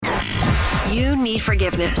You need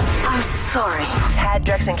forgiveness. I'm sorry. Tad,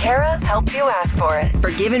 Drex, and Kara help you ask for it.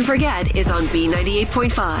 Forgive and Forget is on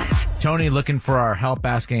B98.5. Tony looking for our help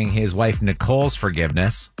asking his wife Nicole's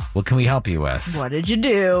forgiveness. What can we help you with? What did you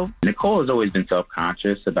do? Nicole has always been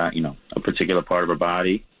self-conscious about, a particular part of her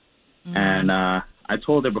body. And I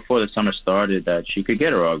told her before the summer started that she could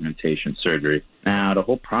get her augmentation surgery. Now, the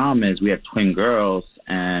whole problem is we have twin girls,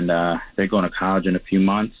 and they're going to college in a few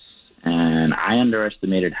months. And I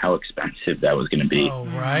underestimated how expensive that was going to be. Oh,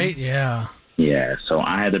 right? Yeah. Yeah, so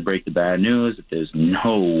I had to break the bad news that there's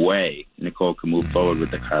no way Nicole could move forward with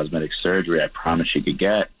the cosmetic surgery I promised she could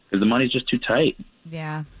get because the money's just too tight.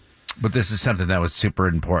 Yeah. But this is something that was super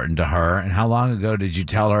important to her. And how long ago did you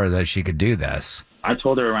tell her that she could do this? I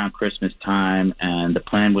told her around Christmas time, and the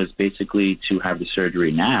plan was basically to have the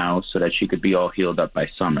surgery now so that she could be all healed up by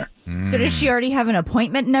summer. So does she already have an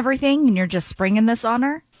appointment and everything, and you're just springing this on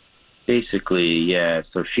her? Basically, yeah.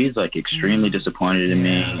 So she's extremely disappointed in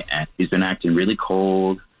me, and she's been acting really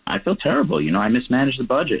cold. I feel terrible. I mismanaged the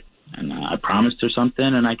budget, and I promised her something,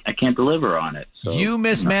 and I can't deliver on it. So, you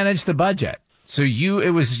mismanaged the budget. So it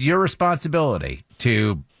was your responsibility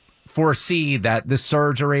to foresee that the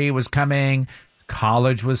surgery was coming,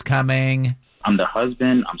 college was coming. I'm the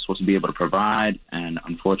husband. I'm supposed to be able to provide, and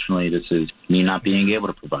unfortunately, this is me not being able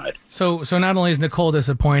to provide. So not only is Nicole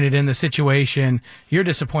disappointed in the situation, you're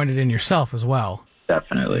disappointed in yourself as well.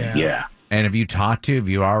 Definitely, yeah. And have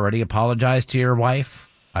you already apologized to your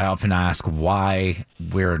wife? I often ask why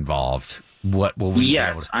we're involved. What will we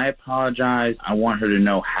Yes, I apologize. I want her to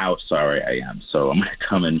know how sorry I am. So I'm going to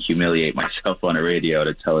come and humiliate myself on the radio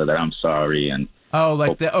to tell her that I'm sorry. And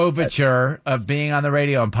the overture of being on the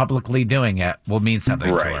radio and publicly doing it will mean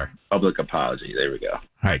something to her. Public apology. There we go. All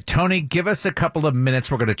right, Tony, give us a couple of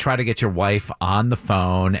minutes. We're going to try to get your wife on the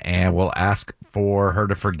phone, and we'll ask for her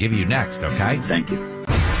to forgive you next, okay? Thank you.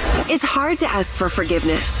 It's hard to ask for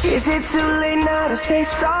forgiveness. Is it too late now to say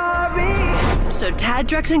sorry? So Tad,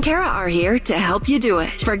 Drex, and Kara are here to help you do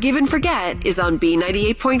it. Forgive and Forget is on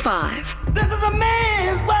B98.5. This is a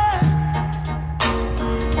man's world.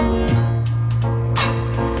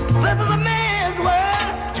 This is a man's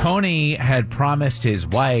world. Tony had promised his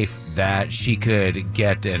wife that she could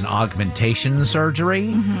get an augmentation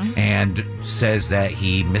surgery and says that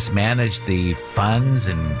he mismanaged the funds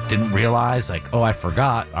and didn't realize, I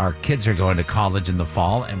forgot our kids are going to college in the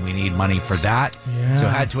fall and we need money for that. Yeah. So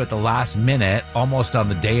had to, at the last minute, almost on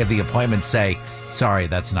the day of the appointment, say, sorry,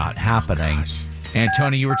 that's not happening. And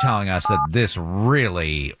Tony, you were telling us that this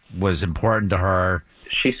really was important to her.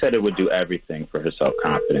 She said it would do everything for her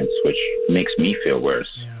self-confidence, which makes me feel worse.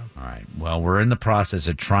 Yeah. All right. Well, we're in the process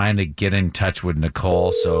of trying to get in touch with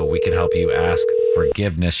Nicole so we can help you ask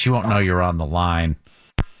forgiveness. She won't know you're on the line.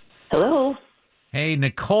 Hello. Hey,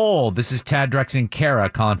 Nicole, this is Tad, Drex, and Kara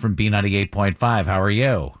calling from B98.5. How are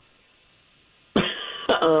you?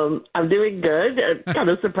 I'm doing good. I'm kind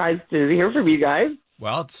of surprised to hear from you guys.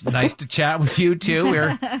 Well, it's nice to chat with you, too.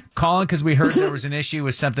 We're calling because we heard there was an issue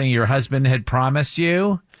with something your husband had promised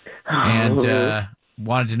you. And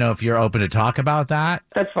wanted to know if you're open to talk about that.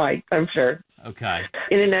 That's fine, I'm sure. Okay.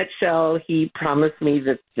 In a nutshell, he promised me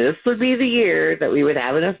that this would be the year that we would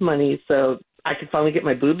have enough money so I could finally get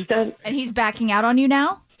my boobs done. And he's backing out on you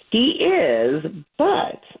now? He is,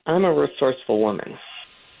 but I'm a resourceful woman.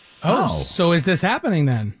 Oh, so is this happening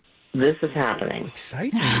then? This is happening.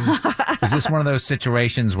 Exciting. Is this one of those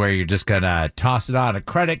situations where you're just going to toss it on a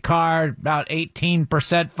credit card, about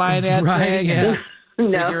 18% financing, Right, yeah.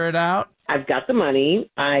 and No. figure it out? I've got the money.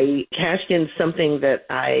 I cashed in something that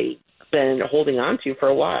I've been holding on to for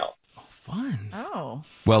a while. Fun. Oh.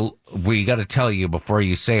 Well, we got to tell you before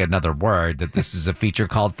you say another word that this is a feature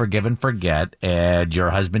called Forgive and Forget, and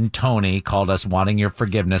your husband, Tony, called us wanting your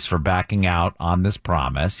forgiveness for backing out on this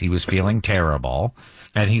promise. He was feeling terrible,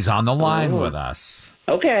 and he's on the line with us.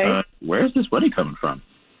 Okay. Where's this money coming from?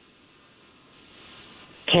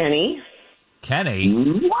 Kenny. Kenny?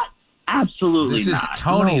 What? Absolutely This is not.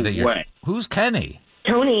 Tony No that you're... way. Who's Kenny?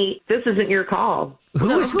 Tony, this isn't your call.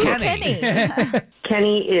 Who is Who's Kenny?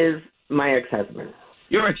 Kenny is my ex-husband.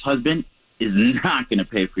 Your ex-husband is not going to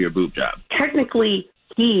pay for your boob job. Technically,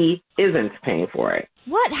 he isn't paying for it.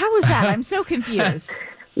 What? How was that? I'm so confused.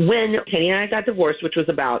 When Kenny and I got divorced, which was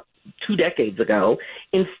about 2 decades ago,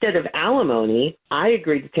 instead of alimony, I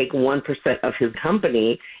agreed to take 1% of his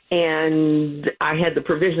company, and I had the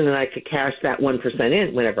provision that I could cash that 1%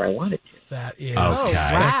 in whenever I wanted to. That is Okay.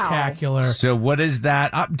 spectacular. So what is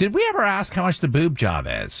that? Did we ever ask how much the boob job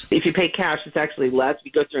is? If you pay cash, it's actually less. If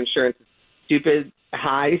you go through insurance, it's stupid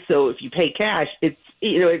high. So if you pay cash, it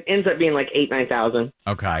ends up being like $8,000-9,000.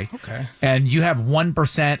 Okay. Okay. And you have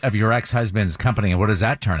 1% of your ex-husband's company, and what does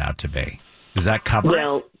that turn out to be? Does that cover it?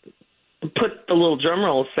 Well, put the little drum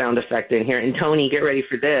roll sound effect in here. And Tony, get ready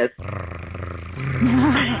for this.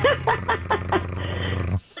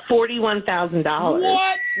 $41,000.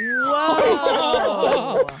 What?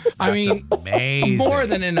 Whoa. I mean, Amazing. more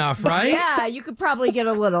than enough, right? Yeah, you could probably get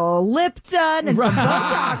a little lip done and some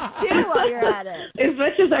Botox, too, while you're at it. As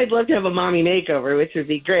much as I'd love to have a mommy makeover, which would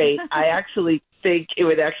be great, I actually think it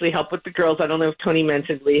would actually help with the girls. I don't know if Tony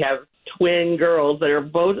mentioned we have twin girls that are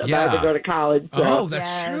both about to go to college. So. Oh,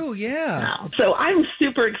 that's true. Yeah. So I'm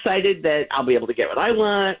super excited that I'll be able to get what I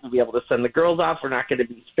want. We'll be able to send the girls off. We're not going to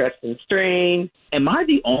be stressed and strained. Am I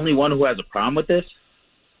the only one who has a problem with this?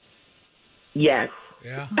 Yes.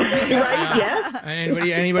 Yeah. Right? Yes.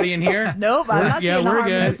 Anybody in here? Nope, I'm not seeing the harm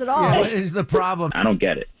in this at all. What is the problem? I don't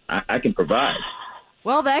get it. I can provide.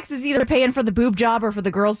 Well, the ex is either paying for the boob job or for the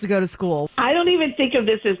girls to go to school. I don't even think of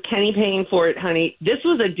this as Kenny paying for it, honey. This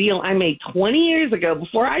was a deal I made 20 years ago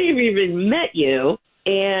before I even met you.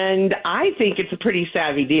 And I think it's a pretty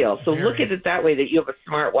savvy deal. So look at it that way, that you have a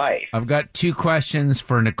smart wife. I've got 2 questions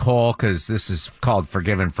for Nicole because this is called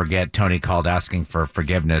Forgive and Forget. Tony called asking for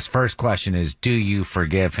forgiveness. First question is, do you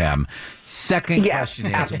forgive him? Second question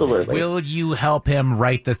is, absolutely. will you help him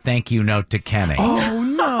write the thank you note to Kenny? Oh,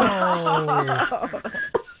 no.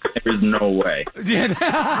 There's no way. On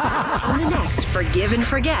the next Forgive and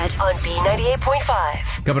Forget on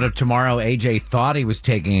B98.5. Coming up tomorrow, AJ thought he was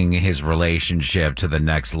taking his relationship to the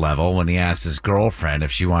next level when he asked his girlfriend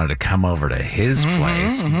if she wanted to come over to his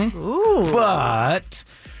place. Ooh. But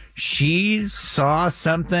she saw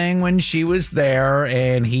something when she was there,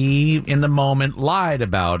 and he, in the moment, lied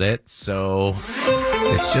about it. So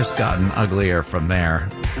it's just gotten uglier from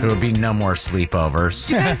there. There will be no more sleepovers.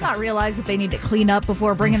 Do you guys not realize that they need to clean up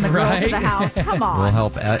before bringing the girl to the house? Come on. We'll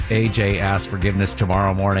help AJ ask forgiveness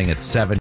tomorrow morning at 7.